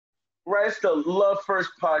Right, it's the Love First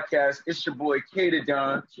podcast. It's your boy Kata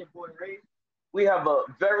Don. It's your boy Ray. We have a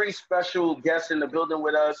very special guest in the building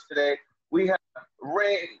with us today. We have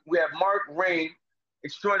Rain. We have Mark Rain,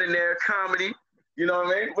 extraordinaire comedy. You know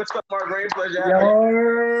what I mean? What's up, Mark Rain? Pleasure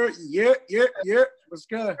having Yo, yeah. What's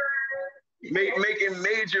good? you. Making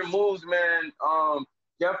major moves, man.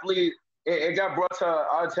 Definitely, it got brought to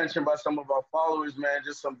our attention by some of our followers, man.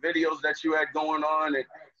 Just some videos that you had going on,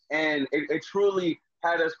 and it truly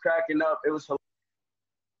had us cracking up. It was hilarious.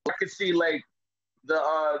 I could see like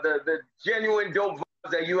the genuine dope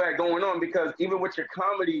vibes that you had going on because even with your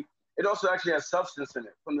comedy, it also actually has substance in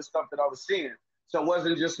it from the stuff that I was seeing. So it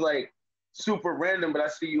wasn't just like super random, but I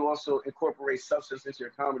see you also incorporate substance into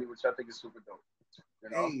your comedy, which I think is super dope. You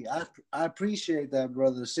know? Hey, I appreciate that,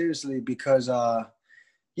 brother. Seriously, because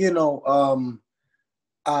you know,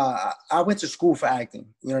 I went to school for acting.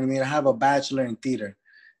 You know what I mean? I have a bachelor in theater,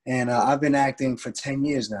 and I've been acting for 10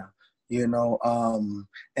 years now. You know,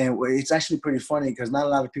 and it's actually pretty funny because not a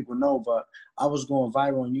lot of people know, but I was going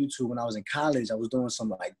viral on YouTube when I was in college. I was doing some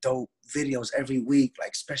like dope videos every week,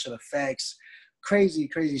 like special effects, crazy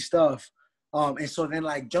stuff. And so then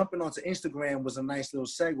like jumping onto Instagram was a nice little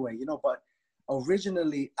segue, you know, but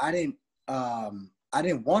originally I didn't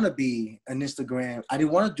want to be an Instagram. I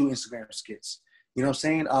didn't want to do Instagram skits. You know what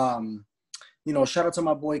I'm saying? You know, shout out to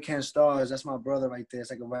my boy Ken Stars. That's my brother right there.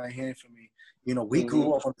 It's like a right hand for me. You know, we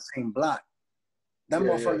grew up on the same block. That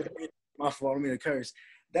motherfucker, my fault, I don't mean to curse.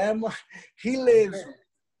 He lives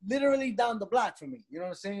literally down the block from me. You know what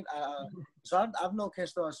I'm saying? So I've known Ken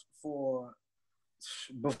Stars for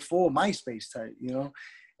before MySpace type, you know?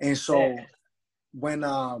 And so when,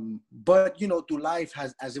 but, you know, through life,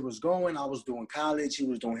 as it was going, I was doing college, he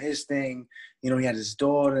was doing his thing. You know, he had his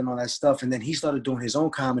daughter and all that stuff. And then he started doing his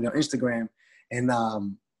own comedy on Instagram. And I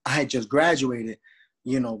had just graduated,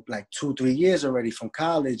 you know, like 2-3 years already from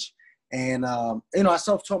college. And, you know, I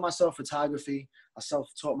self-taught myself photography. I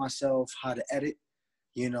self-taught myself how to edit,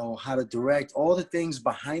 you know, how to direct. All the things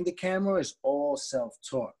behind the camera is all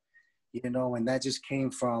self-taught, you know, and that just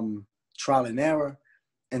came from trial and error.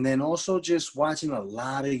 And then also just watching a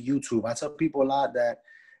lot of YouTube. I tell people a lot that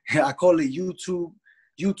I call it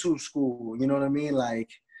YouTube school. You know what I mean? Like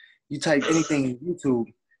you type anything in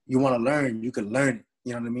YouTube you want to learn, you can learn it.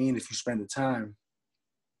 You know what I mean? If you spend the time.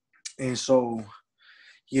 And so,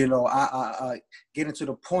 you know, I getting to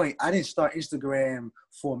the point, I didn't start Instagram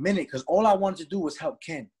for a minute because all I wanted to do was help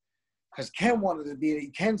Ken. Because Ken wanted to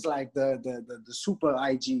be, Ken's like the super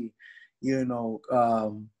IG, you know,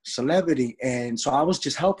 celebrity. And so I was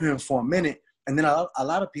just helping him for a minute. And then a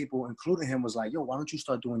lot of people, including him, was like, yo, why don't you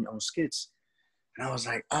start doing your own skits? And I was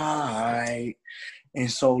like, all right. And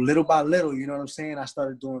so little by little, you know what I'm saying? I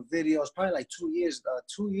started doing videos, probably like 2 years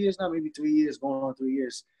now, maybe 3 years, going on 3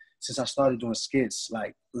 years since I started doing skits,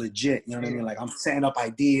 like legit, you know what I mean? Like I'm setting up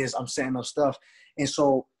ideas, I'm setting up stuff. And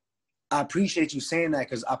so I appreciate you saying that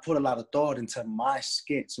because I put a lot of thought into my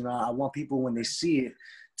skits. You know, I want people when they see it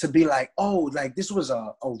to be like, oh, like this was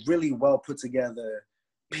a really well put together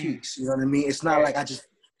piece. You know what I mean? It's not like I just,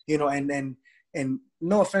 you know, and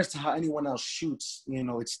no offense to how anyone else shoots, you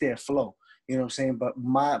know, it's their flow. You know what I'm saying? But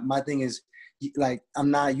my thing is, like,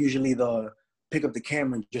 I'm not usually the pick up the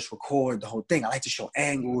camera and just record the whole thing. I like to show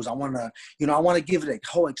angles. I want to give it a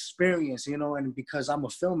whole experience, you know, and because I'm a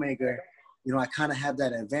filmmaker, you know, I kind of have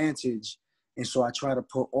that advantage. And so I try to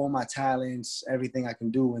put all my talents, everything I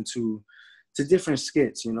can do into different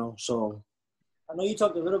skits, you know, so. I know you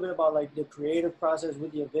talked a little bit about like the creative process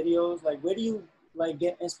with your videos. Like, where do you like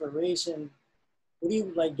get inspiration? Where do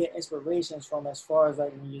you like get inspirations from as far as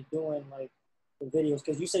like when you're doing like the videos?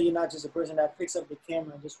 Because you say you're not just a person that picks up the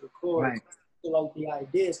camera and just records. Right. So like the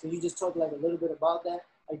ideas, can you just talk like a little bit about that?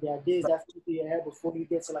 Like the ideas that flow through your head before you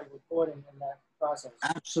get to like recording and that process.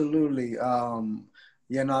 Absolutely.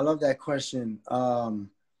 Yeah, no, I love that question.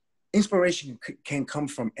 Inspiration can come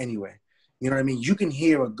from anywhere. You know what I mean? You can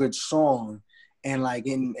hear a good song and like,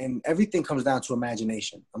 and everything comes down to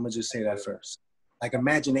imagination. I'm gonna just say that first. Like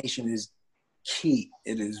imagination is key.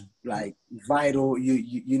 It is like vital.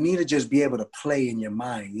 You need to just be able to play in your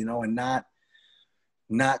mind, you know, and not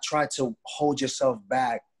try to hold yourself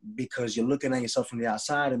back because you're looking at yourself from the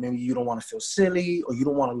outside and maybe you don't want to feel silly or you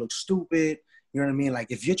don't want to look stupid. You know what I mean? Like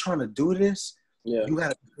if you're trying to do this, you got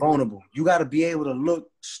to be vulnerable. You got to be able to look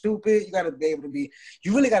stupid. You got to be able to be,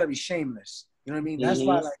 you really got to be shameless. You know what I mean? That's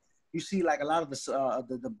why like you see like a lot of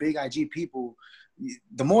the big IG people,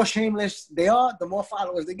 the more shameless they are, the more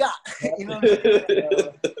followers they got. You know what I'm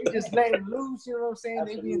saying? They just let them loose, you know what I'm saying?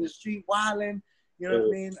 They be in the street wilding, you know what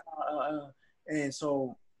I mean? And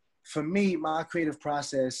so for me, my creative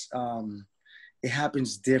process, it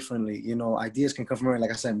happens differently. You know, ideas can come from,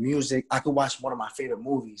 like I said, music. I could watch one of my favorite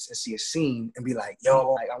movies and see a scene and be like,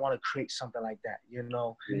 yo, like, I want to create something like that, you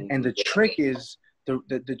know? And the trick is,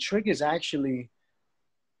 the trick is actually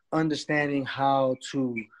understanding how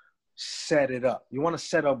to set it up. You want to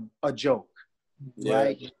set up a joke,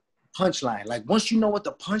 right? Punchline. Like, once you know what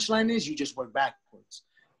the punchline is, you just work backwards.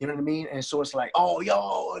 You know what I mean? And so it's like, oh,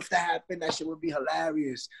 yo, if that happened, that shit would be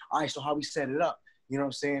hilarious. All right, so how we set it up? You know what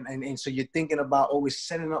I'm saying? And so you're thinking about always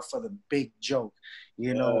setting up for the big joke,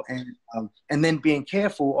 you know, and then being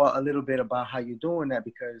careful a little bit about how you're doing that,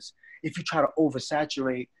 because if you try to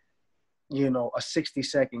oversaturate, you know, a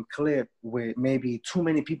 60-second clip with maybe too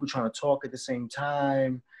many people trying to talk at the same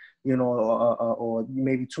time, you know, or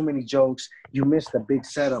maybe too many jokes, you miss the big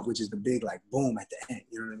setup, which is the big, like, boom at the end.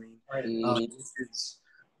 You know what I mean?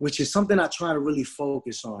 Which is something I try to really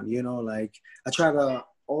focus on, you know, like I try to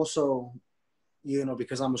also, you know,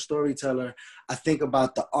 because I'm a storyteller, I think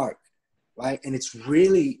about the arc, right? And it's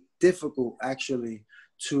really difficult, actually,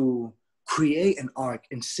 to create an arc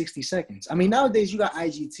in 60 seconds. I mean, nowadays you got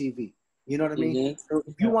IGTV, you know what I mean? So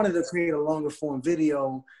if you wanted to create a longer form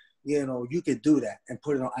video, you know, you could do that and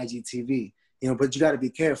put it on IGTV, you know, but you got to be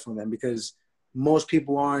careful, man, because most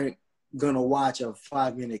people aren't going to watch a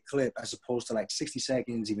 5-minute clip as opposed to like 60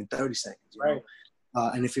 seconds, even 30 seconds, you know?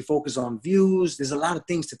 And if you focus on views, there's a lot of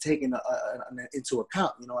things to take into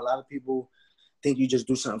account. You know, a lot of people think you just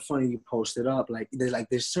do something funny, you post it up.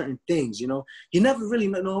 There's certain things, you know. You never really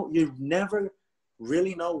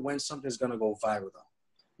know when something's gonna go viral though.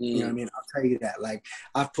 You know what I mean? I'll tell you that. Like,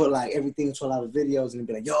 I've put like everything into a lot of videos and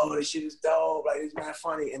be like, yo, this shit is dope, like it's not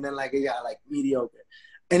funny, and then like it got like mediocre.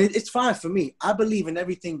 And it's fine for me. I believe in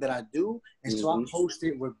everything that I do. And so I post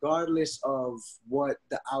it regardless of what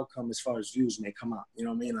the outcome as far as views may come out. You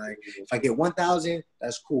know what I mean? Like, if I get 1,000,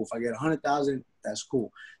 that's cool. If I get 100,000, that's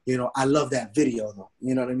cool. You know, I love that video though.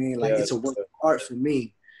 You know what I mean? Like, it's a work of art for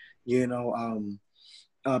me, you know,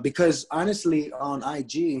 because honestly on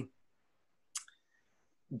IG,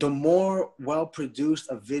 the more well-produced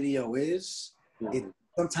a video is,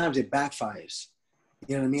 sometimes it backfires.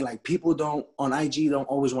 You know what I mean? Like, people on IG don't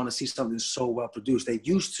always want to see something so well produced. They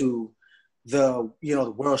used to the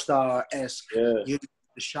World Star-esque, the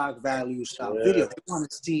shock value style video. They want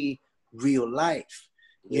to see real life.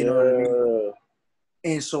 You know what I mean?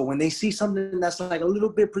 And so when they see something that's like a little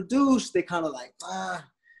bit produced, they kind of like,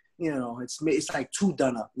 you know, it's like too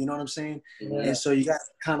done up. You know what I'm saying? And so you got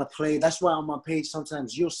to kind of play. That's why on my page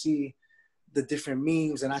sometimes you'll see the different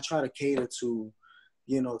memes, and I try to cater to,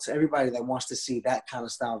 you know, to everybody that wants to see that kind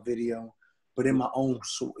of style video, but in my own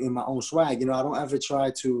swag. You know, I don't ever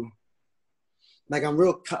try to, like, I'm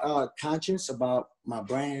real conscious about my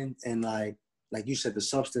brand and like you said, the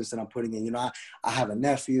substance that I'm putting in. You know, I have a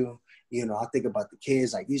nephew. You know, I think about the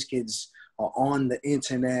kids. Like, these kids are on the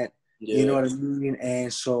internet. You know what I mean?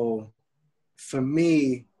 And so for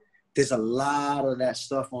me, there's a lot of that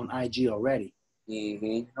stuff on IG already. You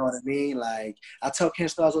know what I mean? Like, I tell Ken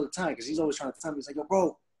Stars all the time, because he's always trying to tell me, he's like, yo,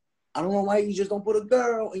 bro, I don't know why you just don't put a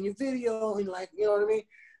girl in your video, and like, you know what I mean?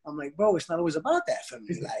 I'm like, bro, it's not always about that for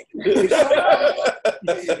me. Like, you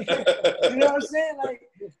know what I'm saying? Like,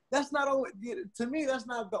 that's not always, to me, that's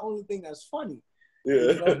not the only thing that's funny.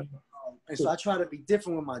 You know? And so I try to be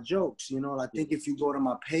different with my jokes. You know, I think if you go to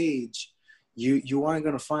my page, you aren't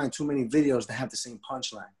gonna find too many videos that have the same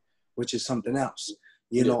punchline, which is something else.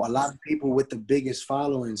 You know, a lot of people with the biggest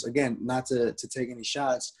followings, again, not to take any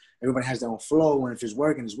shots, everybody has their own flow, and if it's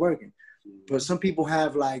working, it's working. But some people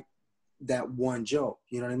have like that one joke,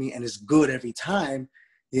 you know what I mean? And it's good every time,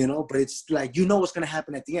 you know, but it's like, you know what's going to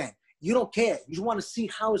happen at the end. You don't care. You just want to see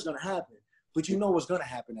how it's going to happen, but you know what's going to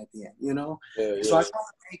happen at the end, you know? So I try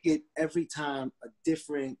to make it every time a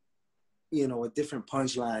different, you know, a different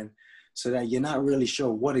punchline, so that you're not really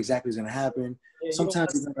sure what exactly is going to happen.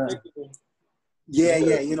 Sometimes you're going to...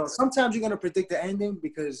 you know, sometimes you're going to predict the ending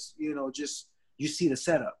because, you know, just you see the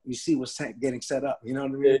setup. You see what's getting set up. You know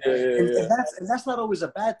what I mean? And that's not always a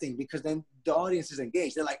bad thing, because then the audience is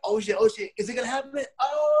engaged. They're like, oh, shit, is it going to happen?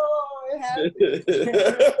 Oh, it happened.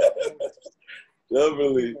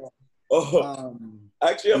 Definitely.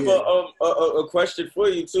 Actually, I have a question for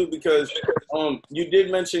you, too, because you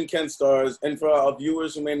did mention Ken Stars. And for our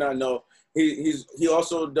viewers who may not know, he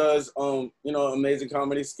also does you know, amazing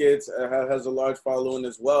comedy skits, has a large following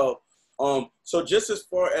as well. So just as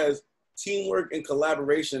far as teamwork and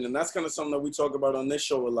collaboration, and that's kind of something that we talk about on this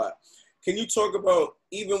show a lot. Can you talk about,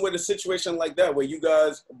 even with a situation like that where you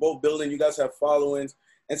guys are both building, you guys have followings,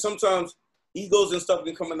 and sometimes egos and stuff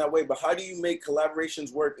can come in that way, but how do you make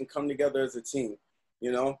collaborations work and come together as a team?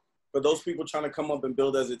 You know, for those people trying to come up and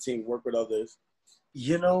build as a team, work with others.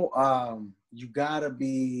 You know, you gotta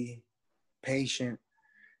be patient.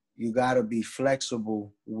 You gotta be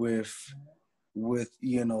flexible with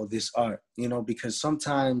this art. Because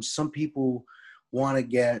sometimes some people want to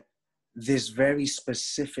get this very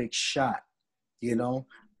specific shot.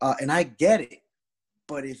 And I get it.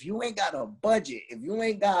 But if you ain't got a budget, if you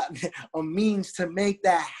ain't got a means to make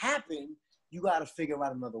that happen, you got to figure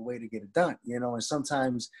out another way to get it done, And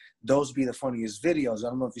sometimes those be the funniest videos. I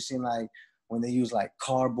don't know if you've seen like when they use like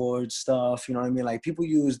cardboard stuff, you know what I mean? Like people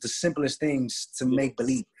use the simplest things to make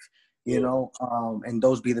believe, and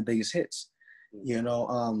those be the biggest hits,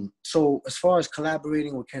 So as far as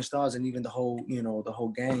collaborating with Ken Stars and even the whole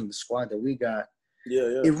gang, the squad that we got,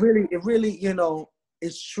 it really,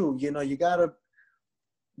 it's true. You gotta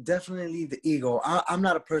definitely leave the ego. I'm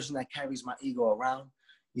not a person that carries my ego around,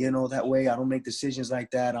 that way. I don't make decisions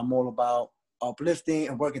like that. I'm all about uplifting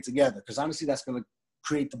and working together, because honestly, that's going to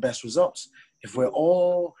create the best results. If we're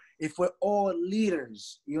all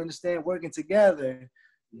leaders, you understand, working together,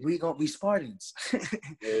 we gonna be Spartans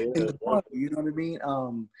in the party, you know what I mean?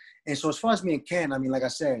 And so as far as me and Ken, I mean, like I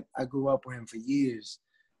said, I grew up with him for years,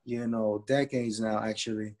 decades now,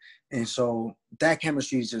 actually. And so that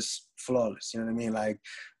chemistry is just flawless, you know what I mean? Like,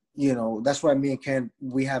 that's why me and Ken,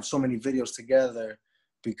 we have so many videos together,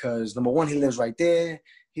 because number one, he lives right there.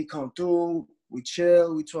 He come through, we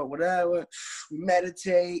chill, we talk, whatever, we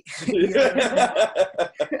meditate.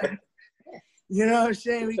 You know what I'm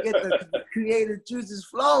saying? We get the creative juices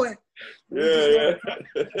flowing.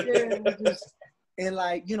 And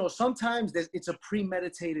like, sometimes it's a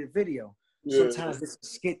premeditated video. Sometimes it's a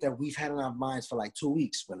skit that we've had in our minds for like 2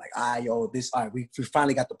 weeks. We're like, we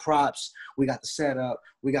finally got the props, we got the setup,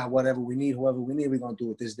 we got whatever we need, whoever we need, we're gonna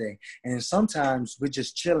do it this day. And sometimes we're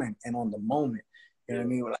just chilling and on the moment. You know what I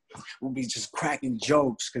mean? We'll be just cracking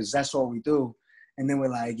jokes because that's all we do. And then we're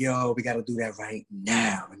like, yo, we got to do that right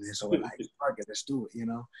now. And then so we're like, fuck it, let's do it,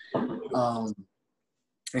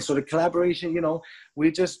 And so the collaboration,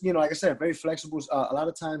 we just, like I said, very flexible. A lot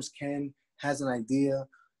of times Ken has an idea,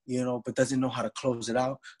 but doesn't know how to close it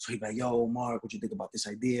out. So he's like, yo, Mark, what you think about this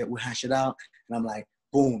idea? We'll hash it out. And I'm like,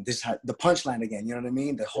 boom, this is the punchline again, you know what I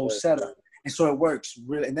mean? The whole setup. And so it works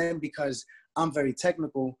really. And then because I'm very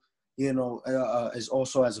technical, as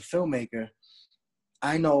also as a filmmaker,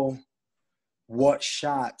 I know what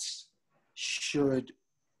shots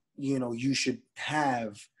you should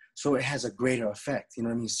have so it has a greater effect. You know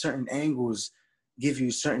what I mean? Certain angles give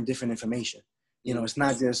you certain different information. It's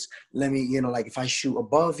not just like if I shoot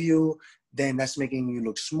above you, then that's making you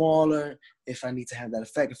look smaller. If I need to have that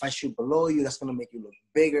effect, if I shoot below you, that's gonna make you look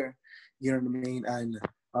bigger. You know what I mean? And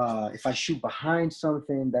if I shoot behind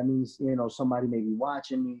something, that means somebody may be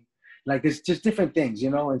watching me. Like it's just different things,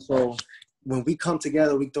 And so when we come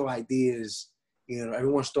together, we throw ideas.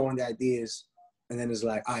 Everyone's throwing the ideas, and then it's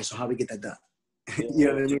like, all right, so how do we get that done? You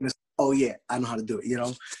know what I mean? It's, oh yeah, I know how to do it.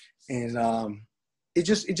 And it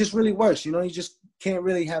just really works. You just can't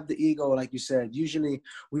really have the ego, like you said. Usually,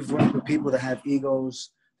 we've worked with people that have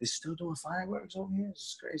egos. They're still doing fireworks over here.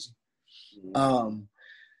 It's crazy.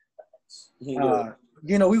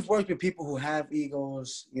 We've worked with people who have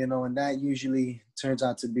egos, and that usually turns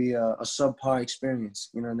out to be a subpar experience.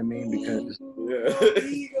 You know what I mean? Because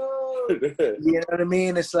you know what I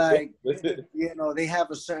mean? It's like, they have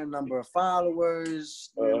a certain number of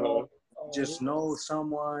followers, just know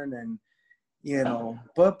someone, and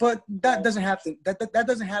but that doesn't happen. That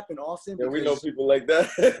doesn't happen often. Yeah, we know people like that.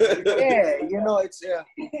 It's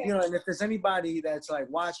and if there's anybody that's like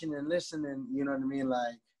watching and listening, you know what I mean,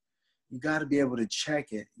 like, you got to be able to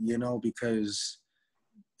check it, because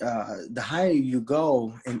the higher you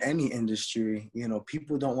go in any industry,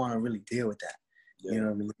 people don't want to really deal with that. Yeah. You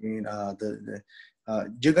know what I mean?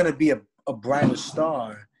 You're gonna be a brighter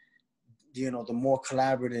star, the more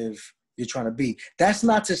collaborative you're trying to be. That's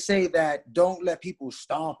not to say that don't let people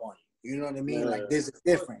stomp on you. You know what I mean? Yeah. Like there's a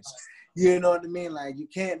difference. You know what I mean? Like you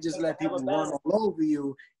can't just let people run all over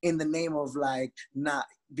you in the name of like not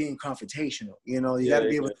being confrontational. You got to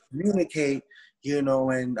be able to communicate. And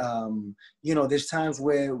there's times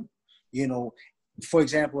where, for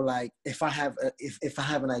example, like if I have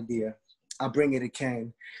an idea, I bring it to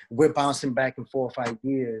Ken. We're bouncing back and forth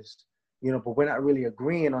ideas, but we're not really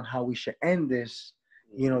agreeing on how we should end this.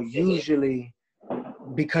 Usually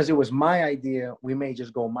because it was my idea, we may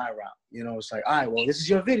just go my route. It's like, all right, well, this is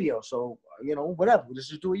your video, so whatever, let's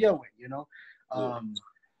just do it your way.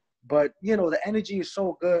 But the energy is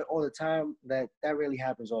so good all the time that really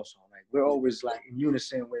happens also. Like we're always like in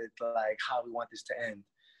unison with like how we want this to end.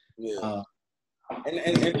 Yeah.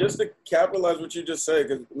 And just to capitalize what you just said,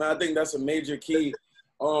 because I think that's a major key.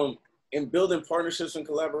 in building partnerships and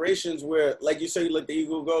collaborations where, like you say, you let the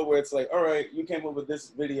ego go, where it's like, all right, you came up with this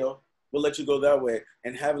video, we'll let you go that way.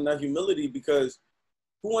 And having that humility, because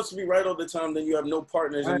who wants to be right all the time? Then you have no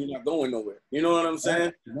partners and you're not going nowhere. You know what I'm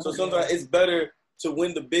saying? So sometimes it's better to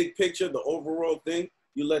win the big picture, the overall thing.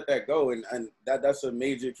 You let that go, and that's a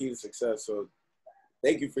major key to success. So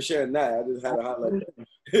thank you for sharing that. I just had to highlight that.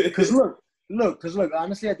 Because look,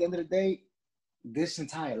 honestly, at the end of the day, this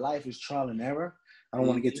entire life is trial and error. I don't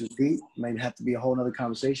want to get too deep. Maybe have to be a whole nother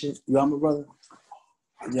conversation. You are my brother?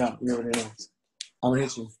 Yeah, you already know. I'm gonna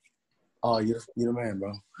hit you. Oh, you're the man,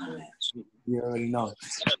 bro. You already know.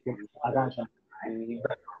 I got you.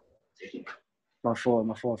 My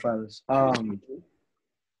four fellas.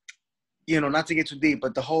 You know, not to get too deep,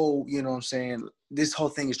 but the whole, you know what I'm saying, this whole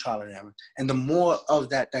thing is trial and error. And the more of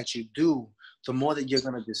that you do, the more that you're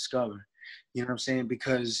gonna discover. You know what I'm saying?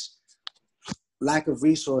 Because lack of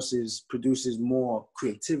resources produces more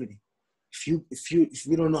creativity. If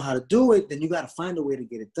you don't know how to do it, then you got to find a way to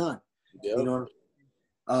get it done. Yep. You know,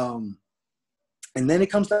 and then it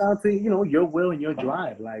comes down to, you know, your will and your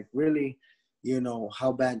drive. Like, really, you know,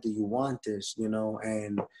 how bad do you want this? You know,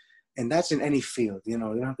 and that's in any field. You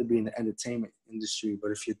know, you don't have to be in the entertainment industry,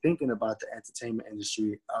 but if you're thinking about the entertainment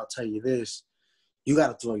industry, I'll tell you this: you got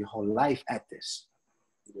to throw your whole life at this.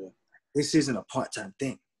 Yeah. This isn't a part-time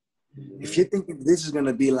thing. Mm-hmm. If you're thinking this is going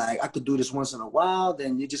to be like, I could do this once in a while,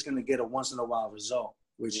 then you're just going to get a once in a while result,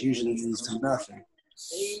 which usually leads to nothing.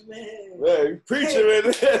 Amen. Man, preacher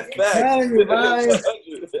in there. I'm you,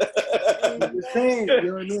 the thing, you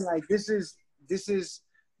know what I mean? Like, this is,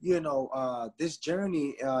 you know, this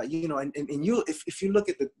journey, you know, and you, if you look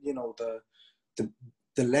at the, you know,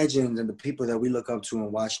 the legends and the people that we look up to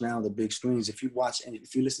and watch now, the big screens, if you watch and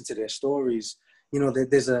if you listen to their stories, you know,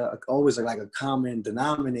 there's always like a common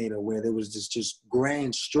denominator where there was this just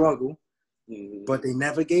grand struggle, but they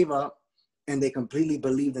never gave up and they completely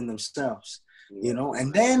believed in themselves, you know,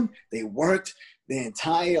 and then they worked their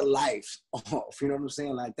entire life off, you know what I'm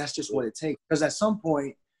saying? Like, that's just what it takes. Because at some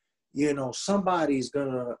point, you know, somebody's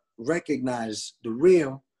gonna recognize the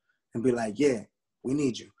real and be like, yeah, we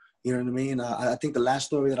need you. You know what I mean? I think the last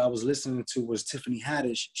story that I was listening to was Tiffany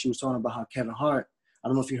Haddish. She was talking about how Kevin Hart, I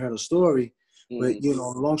don't know if you heard her story, but, you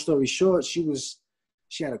know, long story short, she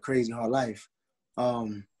had a crazy hard life.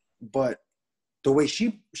 But the way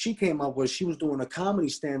she came up was she was doing a comedy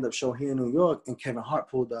stand-up show here in New York, and Kevin Hart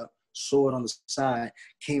pulled up, saw it on the side,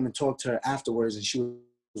 came and talked to her afterwards, and she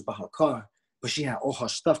was by her car. But she had all her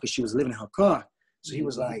stuff because she was living in her car. So he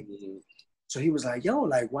was like, yo,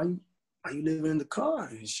 like, why you living in the car?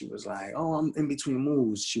 And she was like, oh, I'm in between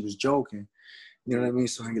moves. She was joking. You know what I mean?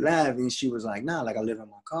 So he laughed, and she was like, nah, like, I live in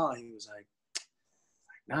my car. And he was like,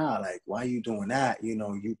 nah, like, why are you doing that? You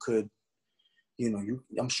know, you could, you know,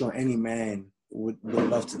 I'm sure any man would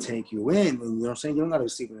love to take you in. And you know what I'm saying? You don't got to be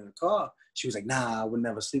sleeping in the car. She was like, nah, I would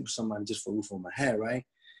never sleep with somebody just for a roof over my head, right?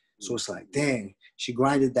 So it's like, dang, she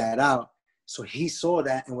grinded that out. So he saw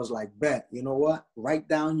that and was like, bet, you know what? Write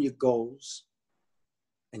down your goals.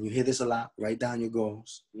 And you hear this a lot, write down your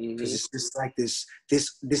goals. Because it's just like this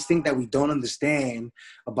thing that we don't understand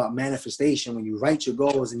about manifestation. When you write your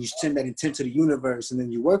goals and you send that intent to the universe and then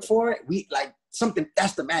you work for it,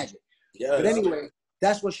 that's the magic. Yes. But anyway,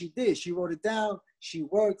 that's what she did. She wrote it down, she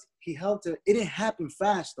worked, he helped her. It didn't happen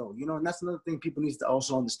fast though, you know, and that's another thing people need to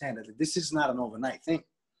also understand, that this is not an overnight thing.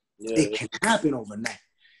 Yeah. It can happen overnight,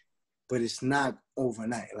 but it's not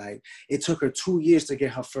overnight. Like, it took her 2 years to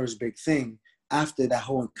get her first big thing after that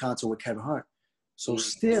whole encounter with Kevin Hart. So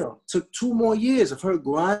still took 2 more years of her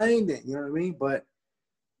grinding, you know what I mean? But,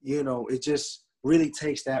 you know, it just really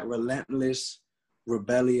takes that relentless,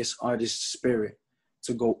 rebellious artist spirit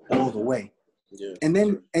to go all the way. Yeah. And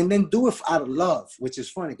then do it out of love, which is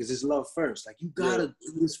funny because it's love first. Like, you gotta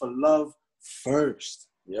do this for love first.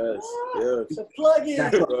 Yes, yes. So plug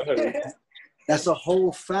in. That's a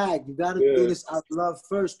whole fact. You gotta do this out of love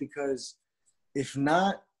first, because if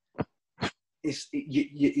not,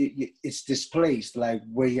 it's displaced, like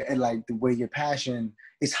where your passion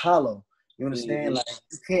is hollow. You understand?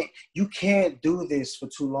 Like, you can't do this for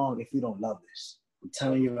too long if you don't love this. I'm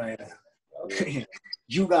telling you right now.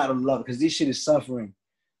 You gotta love it, because this shit is suffering.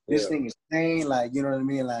 This thing is pain. Like, you know what I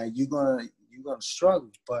mean? Like, you're gonna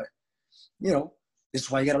struggle, but you know, this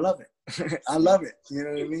is why you gotta love it. I love it. You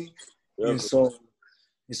know what I mean? And so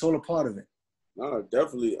it's all a part of it. No,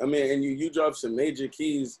 definitely. I mean, and you dropped some major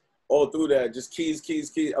keys all through that, just keys. I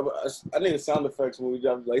think it's sound effects when we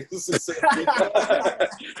jump, like, this is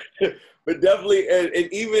but definitely, and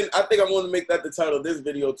even, I think I want to make that the title of this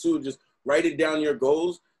video too, just write it down, your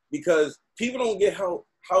goals, because people don't get how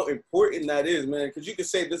how important that is, man. Because you can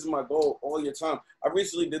say this is my goal all your time. I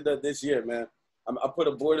recently did that this year, man. I put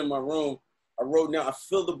a board in my room. I wrote down, I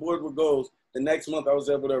filled the board with goals. The next month, I was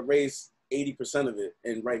able to erase 80% of it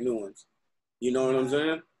and write new ones. You know what I'm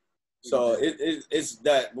saying? So it's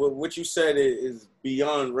that, what you said is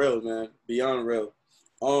beyond real, man, beyond real.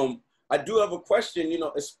 I do have a question, you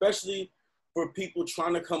know, especially for people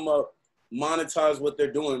trying to come up, monetize what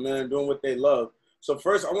they're doing, man, doing what they love. So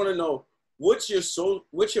first, I want to know, what's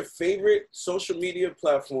your favorite social media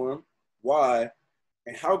platform? Why?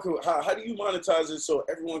 And how do you monetize it so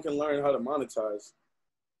everyone can learn how to monetize?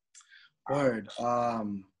 Word.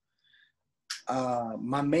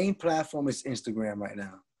 My main platform is Instagram right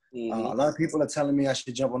now. A lot of people are telling me I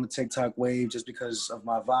should jump on the TikTok wave just because of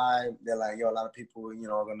my vibe. They're like, yo, a lot of people, you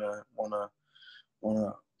know, are gonna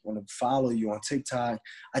wanna follow you on TikTok.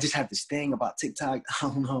 I just have this thing about TikTok. I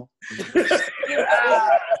don't know.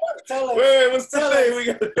 Tell us. Wait, what's the thing? We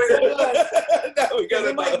got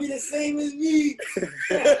It might be the same as me. I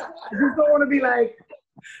just don't want to be like.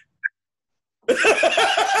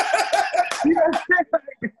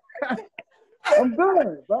 I'm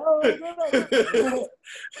good, bro.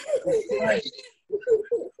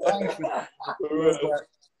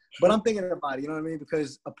 But I'm thinking about it, you know what I mean?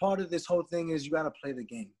 Because a part of this whole thing is you got to play the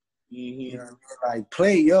game. You know what I mean? Like,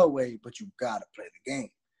 play your way, but you got to play the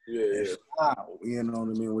game. Yeah. Wow, you know what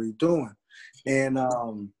I mean? What are you doing? And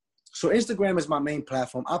so Instagram is my main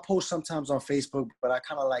platform. I post sometimes on Facebook, but I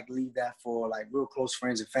kind of like leave that for like real close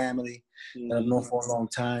friends and family that I've known for a long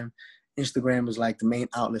time. Instagram is like the main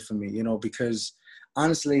outlet for me, you know, because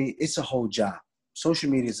honestly, it's a whole job. Social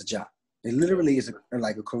media is a job. It literally is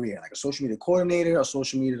like a career, like a social media coordinator, or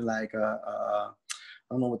social media like I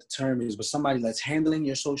don't know what the term is, but somebody that's handling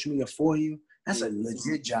your social media for you. That's a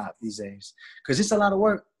legit job these days, because it's a lot of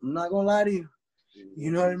work. I'm not gonna lie to you.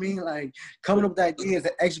 You know what I mean? Like coming up with ideas,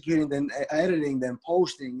 then executing, then editing, then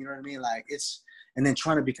posting. You know what I mean? Like and then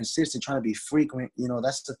trying to be consistent, trying to be frequent. You know,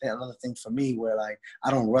 that's another thing for me where like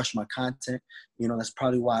I don't rush my content. You know, that's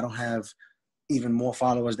probably why I don't have even more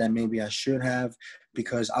followers than maybe I should have,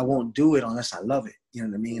 because I won't do it unless I love it. You know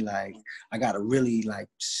what I mean? Like I gotta really like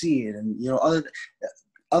see it, and you know,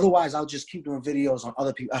 otherwise I'll just keep doing videos on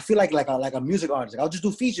other people. I feel like a music artist. Like, I'll just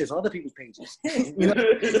do features on other people's pages. You know,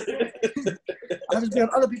 I'll just be on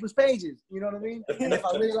other people's pages. You know what I mean? And if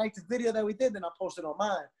I really like the video that we did, then I'll post it on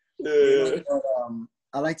mine. You know? But,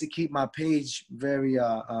 I like to keep my page very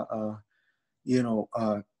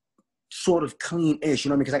sort of clean-ish, you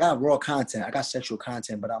know what I mean? Because I got raw content, I got sexual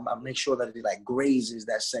content, but I make sure that it like grazes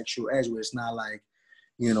that sexual edge where it's not like,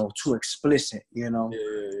 you know, too explicit, you know?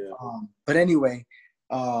 But anyway,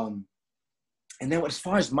 and then as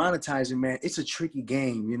far as monetizing, man, it's a tricky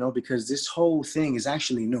game, you know, because this whole thing is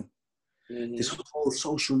actually new. This whole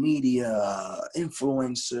social media,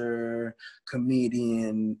 influencer,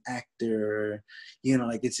 comedian, actor, you know,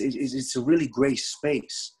 like it's a really great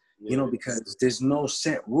space. You know, because there's no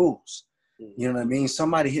set rules. You know what I mean? If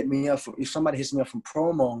somebody hits me up from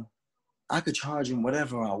promo, I could charge them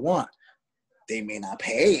whatever I want. They may not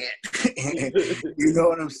pay it. You know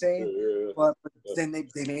what I'm saying? But then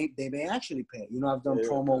they may actually pay. You know, I've done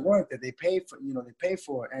promo work that they pay for. You know, they pay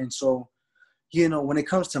for it. And so, you know, when it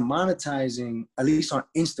comes to monetizing, at least on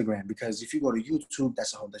Instagram, because if you go to YouTube,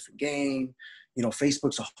 that's a whole different game. You know,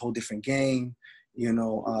 Facebook's a whole different game. You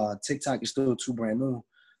know, TikTok is still too brand new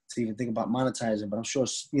to even think about monetizing, but I'm sure,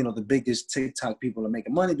 you know, the biggest TikTok people are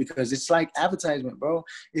making money because it's like advertisement, bro.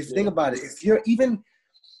 If you think about it, if you're even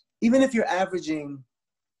if you're averaging,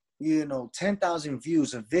 you know, 10,000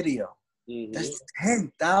 views a video, that's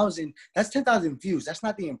 10,000. That's 10,000 views. That's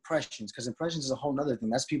not the impressions, because impressions is a whole nother thing.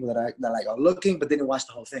 That's people that are looking but didn't watch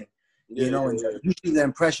the whole thing. You know, and usually the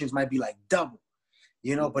impressions might be like double.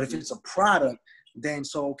 You know, but if it's a product, then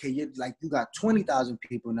so okay, you got 20,000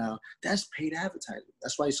 people now. That's paid advertising.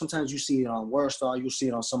 That's why sometimes you see it on Wordstar, you'll see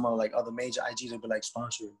it on some of like other major IGs that be like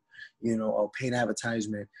sponsored, you know, or paid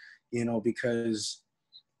advertisement, you know, because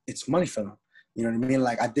it's money for them. You know what I mean?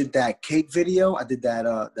 Like I did that cake video, I did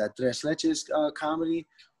that Tres Leches comedy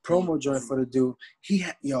promo joint for the dude. He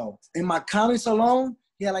had, in my comments alone,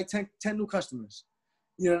 he had like 10 new customers.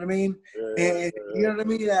 You know what I mean? And you know what I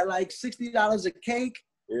mean? At like $60 a cake.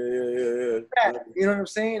 You know what I'm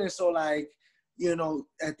saying? And so like, you know,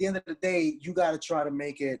 at the end of the day, you got to try to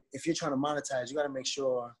make it, if you're trying to monetize, you got to make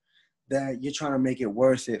sure that you're trying to make it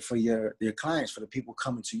worth it for your clients, for the people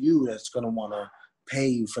coming to you that's going to want to pay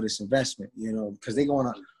you for this investment, you know, because they're going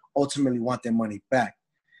to ultimately want their money back.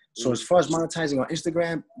 So as far as monetizing on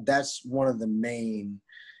Instagram, that's one of the main,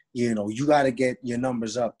 you know, you got to get your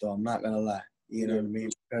numbers up though. I'm not going to lie. You know what I mean?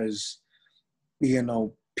 Because, you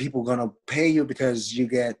know, people gonna pay you because you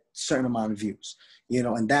get certain amount of views, you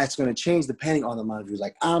know, and that's gonna change depending on the amount of views.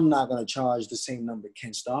 Like, I'm not gonna charge the same number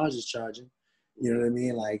Ken Stars is charging. You know what I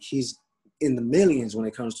mean? Like, he's in the millions when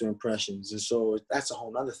it comes to impressions, and so that's a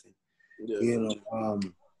whole other thing. Yeah. You know,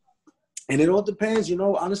 and it all depends. You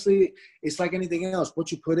know, honestly, it's like anything else.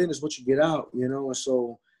 What you put in is what you get out. You know, and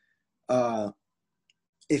so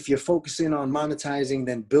if you're focusing on monetizing,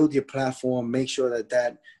 then build your platform. Make sure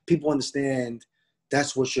that people understand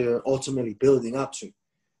that's what you're ultimately building up to.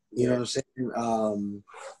 You know what I'm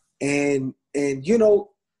saying? And you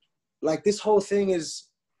know, like, this whole thing is,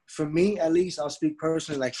 for me at least, I'll speak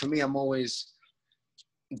personally. Like, for me, I'm always,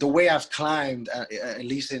 the way I've climbed, at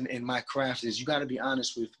least in my craft, is you got to be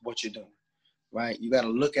honest with what you're doing, right? You got to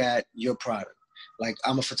look at your product. Like,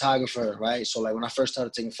 I'm a photographer, right? So, like, when I first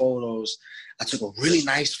started taking photos, I took a really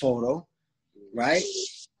nice photo, right?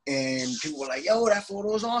 And people were like, yo, that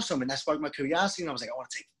photo is awesome. And that sparked my curiosity. And I was like, I want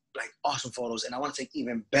to take, like, awesome photos. And I want to take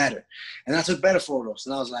even better. And I took better photos.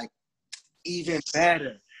 And I was like, even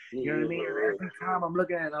better. You know what I mean? And every time I'm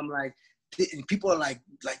looking at it, I'm like, and people are like,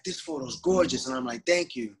 this photo's gorgeous. And I'm like,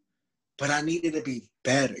 thank you. But I need it to be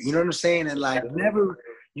better. You know what I'm saying? And, like,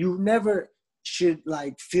 you never should,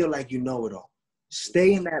 like, feel like you know it all.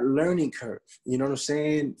 Stay in that learning curve, you know what I'm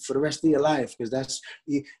saying, for the rest of your life, because that's,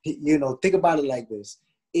 you know, think about it like this.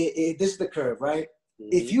 This is the curve, right? Mm-hmm.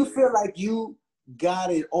 If you feel like you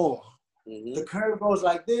got it all, the curve goes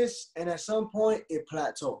like this, and at some point, it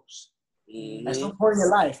plateaus. At some point in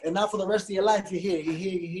your life, and not for the rest of your life, you're here,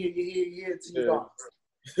 till you're gone.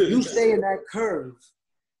 You stay in that curve,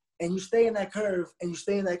 and you stay in that curve, and you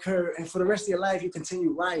stay in that curve, and for the rest of your life, you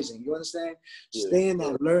continue rising. You understand? Stay in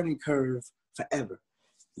that learning curve forever,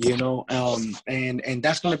 you know, and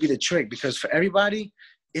that's going to be the trick, because for everybody,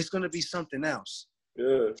 it's going to be something else.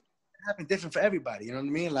 It happens different for everybody, you know what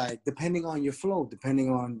I mean? Like, depending on your flow, depending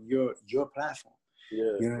on your platform.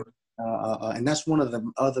 You know, and that's one of the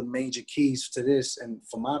other major keys to this. And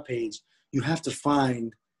for my page, you have to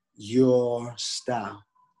find your style.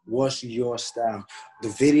 What's your style? The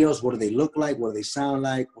videos, what do they look like? What do they sound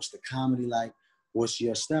like? What's the comedy like? What's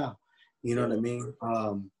your style? You know what I mean?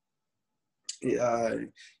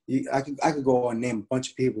 I could go and name a bunch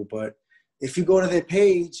of people, but if you go to their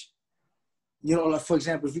page, you know, like, for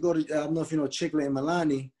example, if you go to, I don't know if you know Chiclet and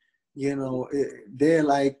Milani, you know, they're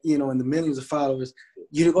like, you know, in the millions of followers.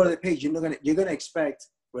 You go to their page, you're gonna expect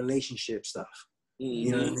relationship stuff,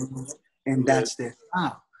 you know what I mean? And that's their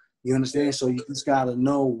style. You understand? So you just gotta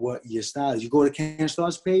know what your style is. You go to Ken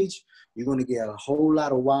Star's page, you're gonna get a whole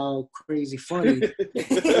lot of wild, crazy, funny.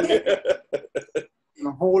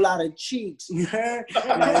 A whole lot of cheeks, you heard? Like,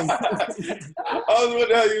 I was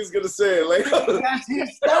wondering how you was gonna say it. Like, that's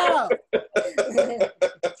his style.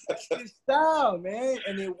 His style, man,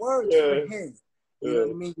 and it works for him. You know what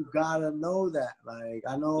I mean? You gotta know that. Like,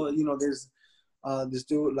 I know, you know, there's this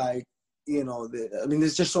dude, like, you know, I mean,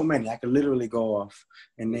 there's just so many. I could literally go off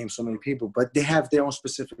and name so many people, but they have their own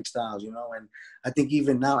specific styles, you know. And I think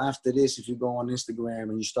even now after this, if you go on Instagram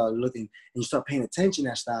and you start looking and you start paying attention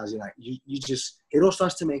to styles, you're like, you just, it all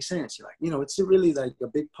starts to make sense. You're like, you know, it's really like a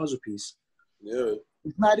big puzzle piece. Yeah.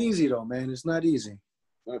 It's not easy though, man. It's not easy.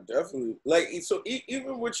 No, definitely. Like, so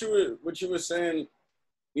even what you were saying,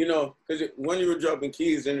 you know, because when you were dropping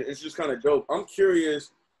keys, and it's just kind of dope. I'm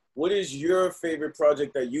curious, what is your favorite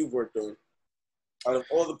project that you've worked on? Out of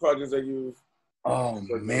all the projects that you've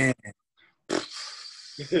man.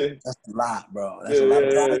 That's a lot, bro. That's a lot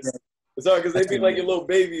of projects. It's hard because they be like your little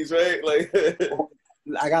babies, right? Like,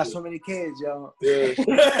 I got so many kids, yo. Yeah.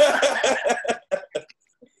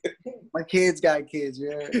 My kids got kids,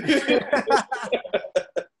 yeah.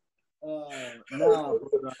 No,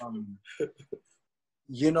 but,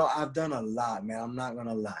 you know, I've done a lot, man. I'm not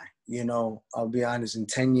gonna lie. You know, I'll be honest. In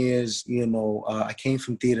 10 years, you know, I came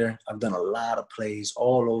from theater. I've done a lot of plays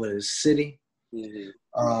all over the city, in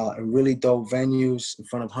really dope venues, in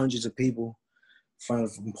front of hundreds of people, in front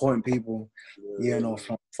of important people. You know,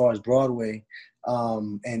 from as far as Broadway,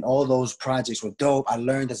 and all those projects were dope. I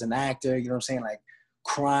learned as an actor. You know what I'm saying? Like,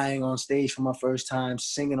 crying on stage for my first time,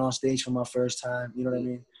 singing on stage for my first time. You know what I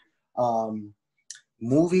mean?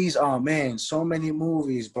 Movies, oh man, so many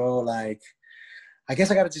movies, bro. Like, I guess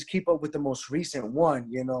I gotta just keep up with the most recent one,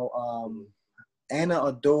 you know. Anna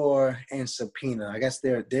Adore and Subpoena. I guess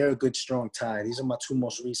they're a good strong tie. These are my two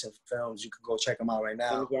most recent films. You can go check them out right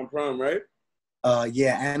now. Amazon Prime, right?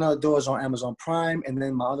 Yeah, Anna Adore is on Amazon Prime, and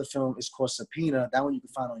then my other film is called Subpoena. That one you can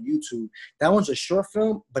find on YouTube. That one's a short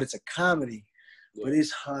film, but it's a comedy. Yeah. But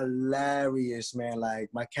it's hilarious, man. Like,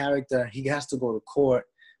 my character, he has to go to court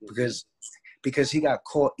because he got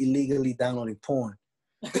caught illegally downloading porn.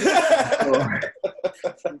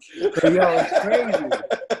 So yo, it's crazy.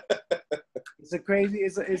 It's a crazy.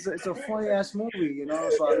 It's a funny ass movie, you know.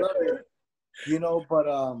 So I love it, you know. But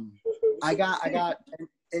I got,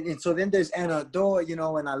 and so then there's Anna Adore, you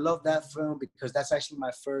know, and I love that film because that's actually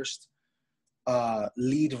my first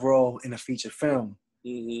lead role in a feature film.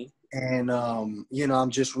 Mm-hmm. And you know, I'm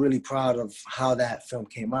just really proud of how that film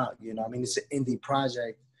came out. You know, I mean, it's an indie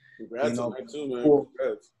project. Congrats, you know, on that too, man. for,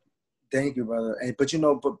 Congrats. Thank you, brother. But you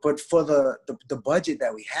know, but for the budget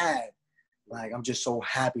that we had, like, I'm just so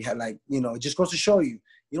happy. Like, you know, it just goes to show you,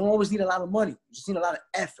 you don't always need a lot of money. You just need a lot of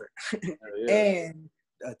effort and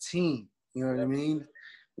a team. You know what I mean?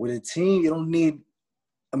 With a team, you don't need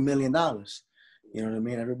 $1 million. You know what I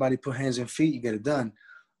mean? Everybody put hands and feet, you get it done.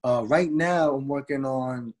 Right now, I'm working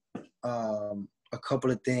on a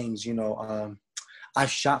couple of things. You know,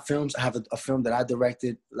 I've shot films. I have a film that I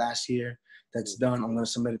directed last year that's done. I'm going to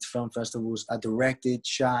submit it to film festivals. I directed,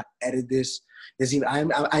 shot, edited this. There's even I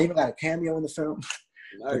even got a cameo in the film.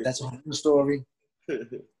 Nice. But that's a whole story.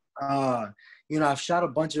 You know, I've shot a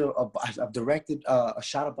bunch of, I've directed,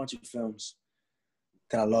 shot a bunch of films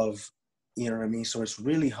that I love. You know what I mean? So it's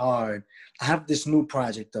really hard. I have this new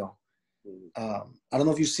project though. I don't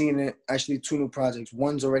know if you've seen it. Actually, 2 new projects.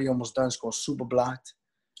 One's already almost done. It's called Super Blocked.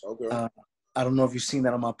 Okay. I don't know if you've seen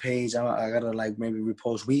that on my page. I gotta like maybe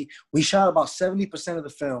repost. We shot about 70% of the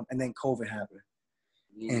film, and then COVID happened,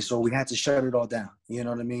 and so we had to shut it all down. You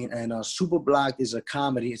know what I mean? And Super Blocked is a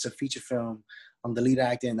comedy. It's a feature film. I'm the lead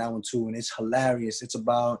actor in that one too, and it's hilarious. It's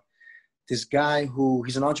about this guy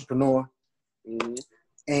he's an entrepreneur,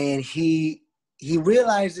 and he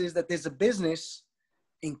realizes that there's a business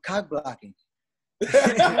in cock blocking.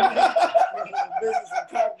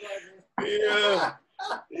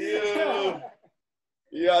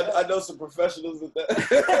 Yeah, I know some professionals with that.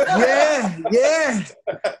 Yeah,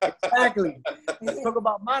 exactly. Talk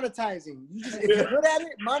about monetizing. If you're good at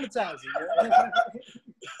it, monetizing.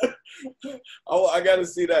 Oh, I gotta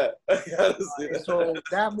see that. So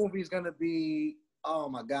that movie is gonna be, oh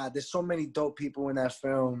my God, there's so many dope people in that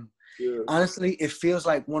film. Yeah. Honestly, it feels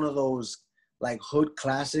like one of those like hood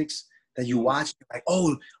classics that you watch, like,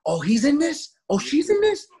 oh, he's in this? Oh, she's in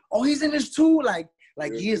this? Oh, he's in this too? Like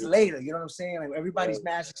years later, you know what I'm saying? Like everybody's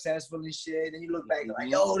mad successful and shit. Then you look back like,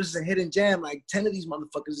 yo, this is a hidden gem. Like 10 of these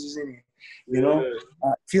motherfuckers is in here. You know?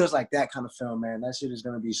 Feels like that kind of film, man. That shit is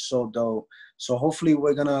gonna be so dope. So hopefully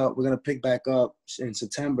we're gonna pick back up in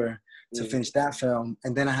September to finish that film.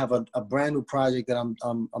 And then I have a brand new project that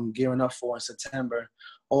I'm gearing up for in September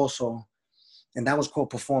also. And that was called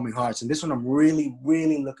Performing Hearts. And this one I'm really,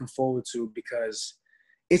 really looking forward to because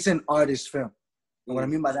it's an artist film. And what I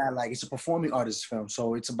mean by that, like, it's a performing artist film.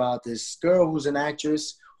 So it's about this girl who's an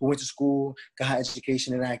actress who went to school, got her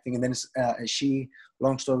education in acting, and then she,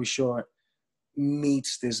 long story short,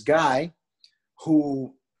 meets this guy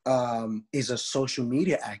who is a social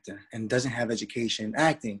media actor and doesn't have education in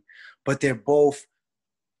acting. But they're both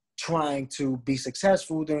trying to be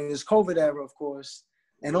successful during this COVID era, of course,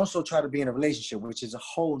 and also try to be in a relationship, which is a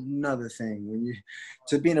whole nother thing.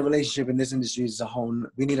 To be in a relationship in this industry is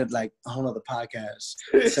we need a whole nother podcast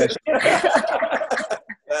session.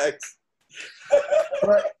 Thanks.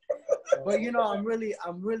 But you know, I'm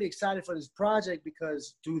really excited for this project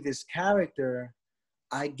because through this character,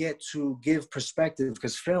 I get to give perspective,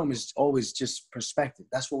 because film is always just perspective.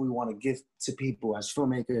 That's what we want to give to people as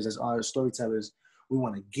filmmakers, as artists, storytellers. We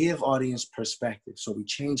want to give audience perspective. So we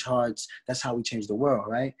change hearts. That's how we change the world,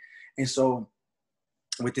 right? And so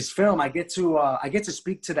with this film, I get to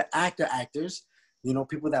speak to the actors, you know,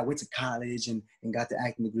 people that went to college and got the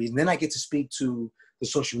acting degrees. And then I get to speak to the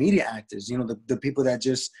social media actors, you know, the people that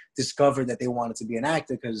just discovered that they wanted to be an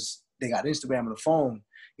actor because they got Instagram on the phone,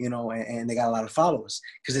 you know, and they got a lot of followers,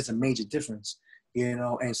 because it's a major difference, you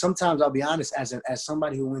know. And sometimes I'll be honest, as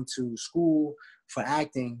somebody who went to school for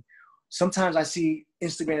acting, sometimes I see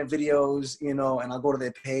Instagram videos, you know, and I go to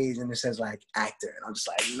their page and it says like actor, and I'm just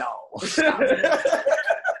like, no.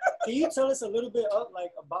 Can you tell us a little bit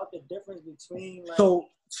about the difference between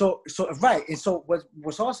So right, and so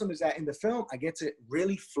what's awesome is that in the film I get to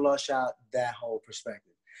really flush out that whole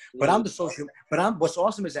perspective. But what's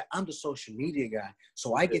awesome is that I'm the social media guy,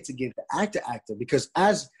 so I get to give the actor, because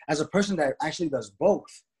as a person that actually does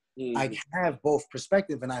both, I have both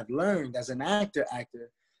perspective, and I've learned as an actor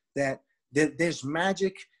that there's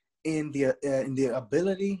magic in the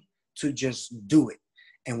ability to just do it.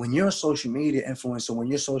 And when you're a social media influencer, when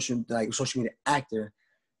you're social media actor,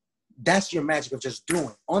 that's your magic of just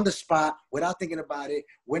doing on the spot without thinking about it.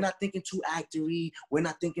 We're not thinking too actory. We're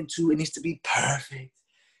not thinking it needs to be perfect.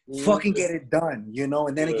 Fucking get it done, you know?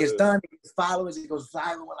 And then it gets done, it gets followers, it goes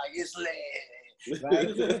viral, we're like, it's lit, right?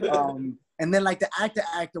 And then like the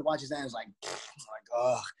actor watches that and is like,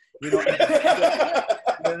 oh, you know, you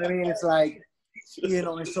know what I mean? It's like, you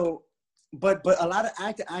know, and so, but a lot of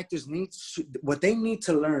actors what they need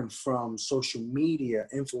to learn from social media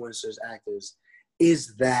influencers, actors,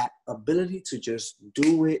 is that ability to just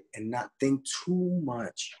do it and not think too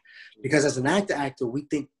much. Because as an actor, we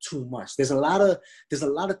think too much. There's a lot of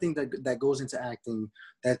things that goes into acting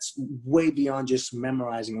that's way beyond just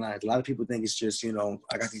memorizing lines. A lot of people think it's just, you know,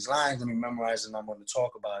 I got these lines, let me memorize and I'm going to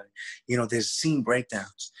talk about it. You know, there's scene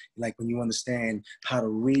breakdowns. Like when you understand how to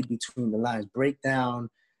read between the lines, break down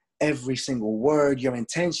every single word, your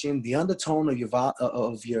intention, the undertone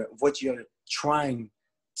of what you're trying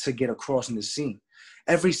to get across in the scene.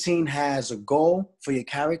 Every scene has a goal for your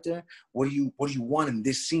character. What do you want in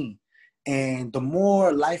this scene? And the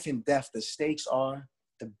more life and death the stakes are,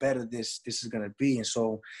 the better this is gonna be. And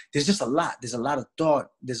so there's just a lot. There's a lot of thought.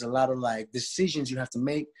 There's a lot of like decisions you have to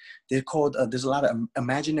make. They're called. There's a lot of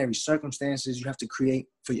imaginary circumstances you have to create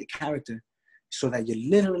for your character, so that you're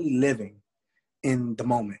literally living in the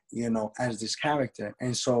moment, you know, as this character.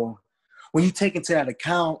 And so when you take into that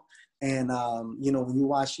account, and, you know, when you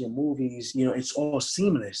watch your movies, you know, it's all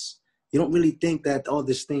seamless. You don't really think that all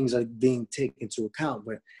these things are being taken into account,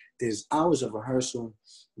 but there's hours of rehearsal.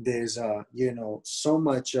 There's, you know, so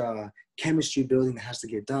much chemistry building that has to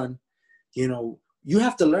get done. You know, you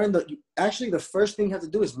have to learn actually the first thing you have to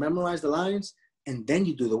do is memorize the lines, and then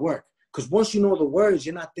you do the work. Because once you know the words,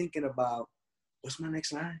 you're not thinking about, what's my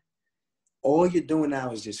next line? All you're doing now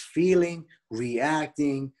is just feeling,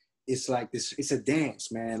 reacting. It's like this, it's a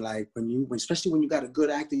dance, man. Like especially when you got a good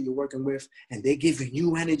actor you're working with and they're giving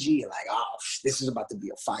you energy, you're like, oh, this is about to be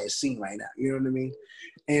a fire scene right now. You know what I mean?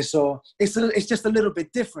 And so it's just a little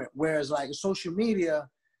bit different. Whereas like social media,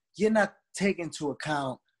 you're not taking into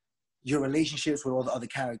account your relationships with all the other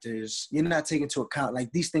characters. You're not taking into account,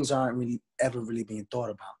 like these things aren't ever really being thought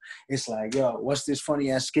about. It's like, yo, what's this funny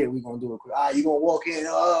ass skit we gonna do? You gonna walk in,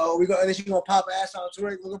 and then she gonna pop her ass on to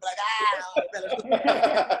it. We're gonna be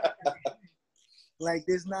like, like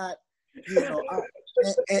there's not, you know.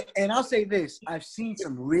 And I'll say this: I've seen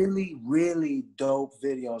some really, really dope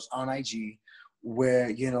videos on IG where,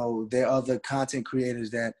 you know, there are other content creators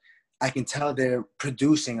that I can tell they're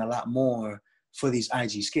producing a lot more for these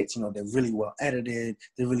IG skits. You know, they're really well edited,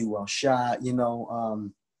 they're really well shot, you know.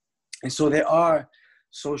 And so there are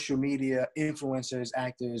social media influencers,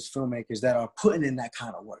 actors, filmmakers that are putting in that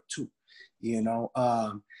kind of work too, you know.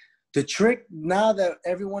 The trick now that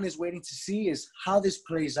everyone is waiting to see is how this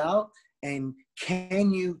plays out, and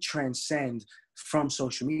can you transcend from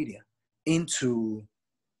social media into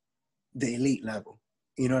the elite level?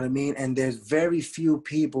 You know what I mean? And there's very few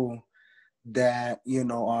people that, you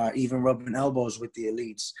know, are even rubbing elbows with the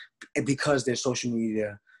elites because they're social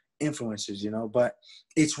media influencers, you know. But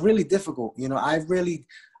it's really difficult, you know. I really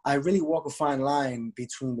walk a fine line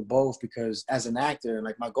between the both, because as an actor,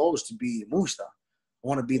 like, my goal is to be a movie star. I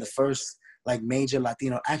want to be the first like major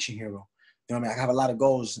Latino action hero. You know what I mean? I have a lot of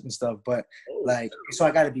goals and stuff, but like, so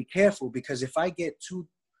I got to be careful, because if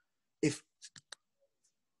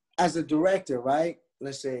as a director, right?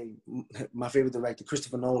 Let's say my favorite director,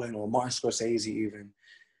 Christopher Nolan or Martin Scorsese even.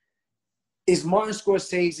 Is Martin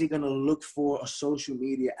Scorsese going to look for a social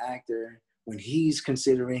media actor when he's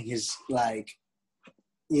considering his, like,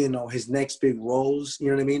 you know, his next big roles? You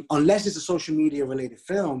know what I mean? Unless it's a social media related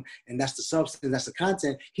film and that's the substance, that's the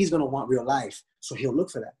content, he's going to want real life. So he'll look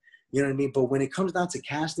for that. You know what I mean? But when it comes down to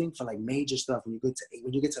casting for like major stuff, when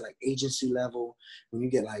you get to like agency level, when you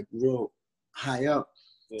get like real high up,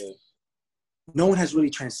 yeah, no one has really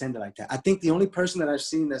transcended like that. I think the only person that I've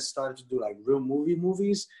seen that started to do like real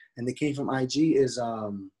movies and they came from IG is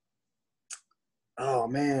oh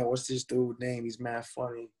man, what's this dude's name? He's mad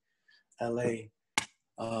funny. LA.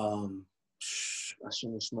 I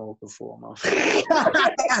shouldn't have smoked before, my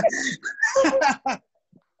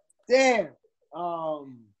damn.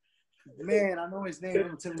 Man, I know his name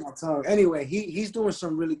on the tip of my tongue. Anyway, he's doing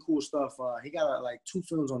some really cool stuff. He got like 2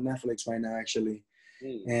 films on Netflix right now, actually.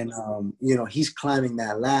 And you know, he's climbing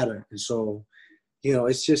that ladder. And so, you know,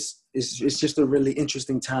 it's just a really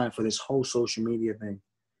interesting time for this whole social media thing.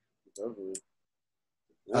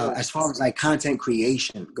 As far as like content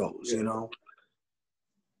creation goes, you know.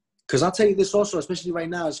 Because I'll tell you this also, especially right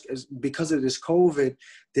now, is because of this COVID,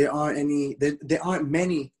 there aren't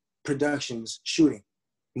many productions shooting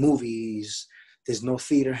movies. There's no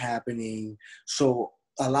theater happening. So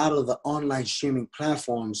a lot of the online streaming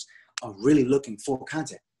platforms are really looking for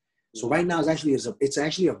content. So right now it's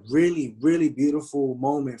actually a really, really beautiful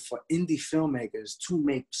moment for indie filmmakers to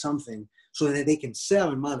make something so that they can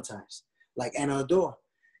sell and monetize. Like Anna Adore,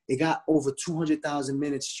 it got over 200,000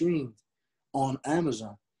 minutes streamed. on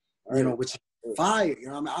Amazon, you know, which is fire. You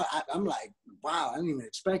know, I mean, I'm like, wow, I didn't even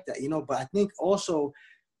expect that, you know. But I think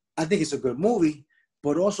it's a good movie,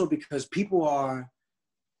 but also because people are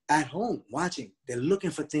at home watching. They're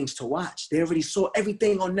looking for things to watch. They already saw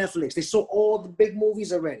everything on Netflix. They saw all the big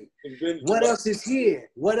movies already. What else is here?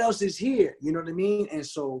 What else is here? You know what I mean? And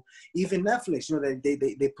so even Netflix, you know,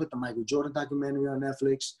 they put the Michael Jordan documentary on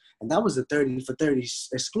Netflix, and that was the 30 for 30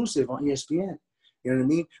 exclusive on ESPN. You know what I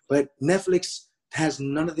mean? But Netflix has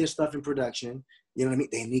none of their stuff in production. You know what I mean?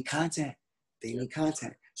 They need content. They need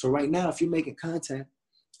content. So right now, if you're making content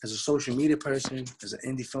as a social media person, as an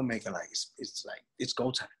indie filmmaker, like it's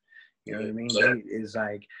go time. You know what I mean? It's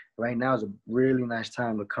like right now is a really nice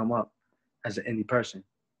time to come up as an indie person.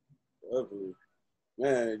 Lovely.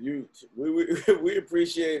 Man, we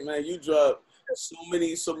appreciate, man. You drop so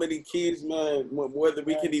many keys, man, more than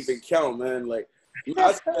we can even count, man. Like,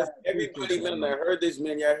 I suggest everybody, man, that heard this,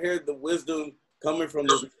 man, y'all heard the wisdom coming from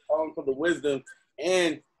the wisdom,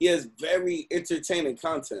 and he has very entertaining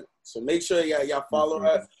content. So make sure y'all follow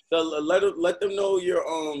us. So let them know your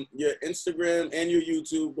Instagram and your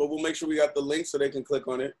YouTube, but we'll make sure we got the link so they can click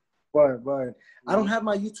on it. But I don't have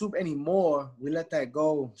my YouTube anymore. We let that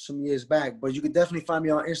go some years back, but you can definitely find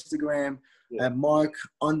me on Instagram at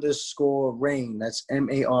Marc_Reign. That's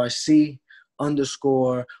MARC_REIGN.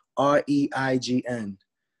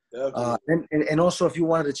 And also, if you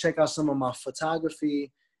wanted to check out some of my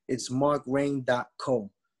photography, it's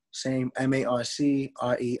marcreign.co. Same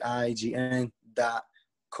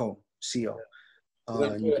MARCREIGN.co.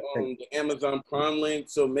 The Amazon Prime link,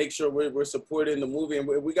 so make sure we're supporting the movie, and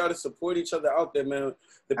we got to support each other out there, man.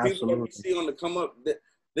 The people that we see on the come up,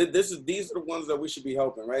 these are the ones that we should be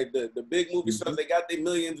helping, right? The big movie stars, they got their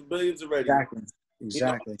millions, billions already.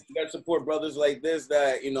 Exactly. You got to support brothers like this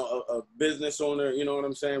that, you know, a business owner, you know what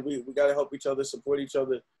I'm saying? We got to help each other, support each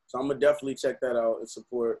other. So I'm going to definitely check that out and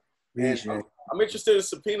support. And I'm interested in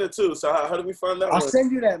Subpoena too. So how do we find that? I'll send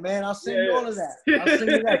you that, man. I'll send you all of that. I'll send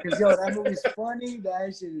you that because, yo, that movie's funny.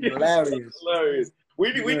 That shit is hilarious. Hilarious.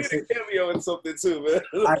 We need a cameo in something too, man.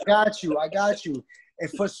 I got you. And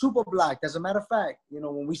for Super Black, as a matter of fact, you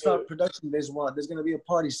know, when we start production, there's gonna be a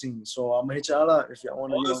party scene. So I'm gonna hit y'all up if y'all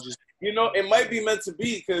wanna, it might be meant to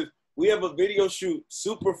be because we have a video shoot,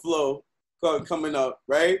 Superflow, coming up,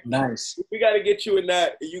 right? Nice. We got to get you in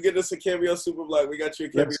that. You get us a cameo, Super Black. We got you a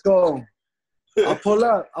cameo. Let's go. I'll pull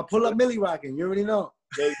up Millie rocking. You already know.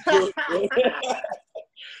 Thank you.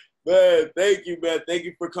 Man, thank you, man. Thank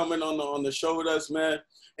you for coming on the show with us, man.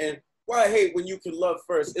 And why I hate when you can love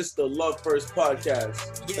first. It's the Love First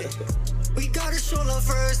podcast. Yeah. We gotta show love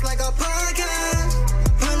first like our podcast.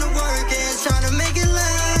 Put the work in, trying to make it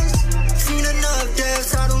last. Seen enough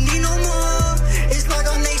deaths, I don't need no more. It's like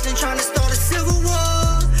our nation trying to start a civil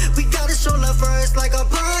war. We gotta show love first like our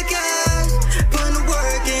podcast. Put the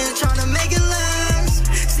work in, trying to make it last.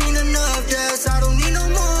 Seen enough deaths, I don't need no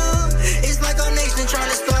more. It's like our nation trying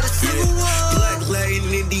to start a civil war. Black,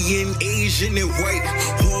 Latin, Indian, Asian, and white.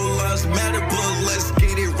 Whole lives matter, but let's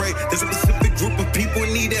get it right. There's a specific group of people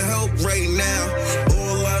needing help right now.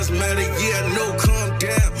 All lives matter, yeah, no, calm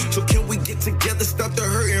down. So can we get together, stop the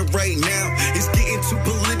hurting right now? It's getting too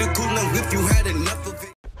political now. If you had enough of it.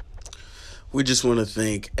 We just want to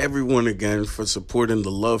thank everyone again for supporting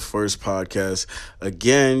the Love First podcast.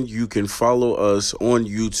 Again, you can follow us on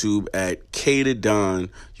YouTube at K to Don.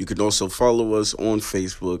 You can also follow us on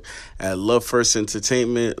Facebook at Love First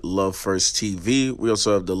Entertainment, Love First TV. We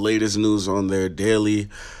also have the latest news on there daily.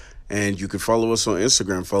 And you can follow us on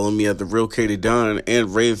Instagram. Follow me at The Real K to Don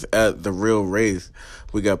and Wraith at The Real Wraith.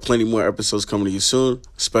 We got plenty more episodes coming to you soon.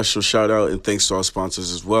 Special shout out and thanks to our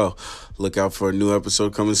sponsors as well. Look out for a new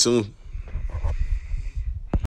episode coming soon.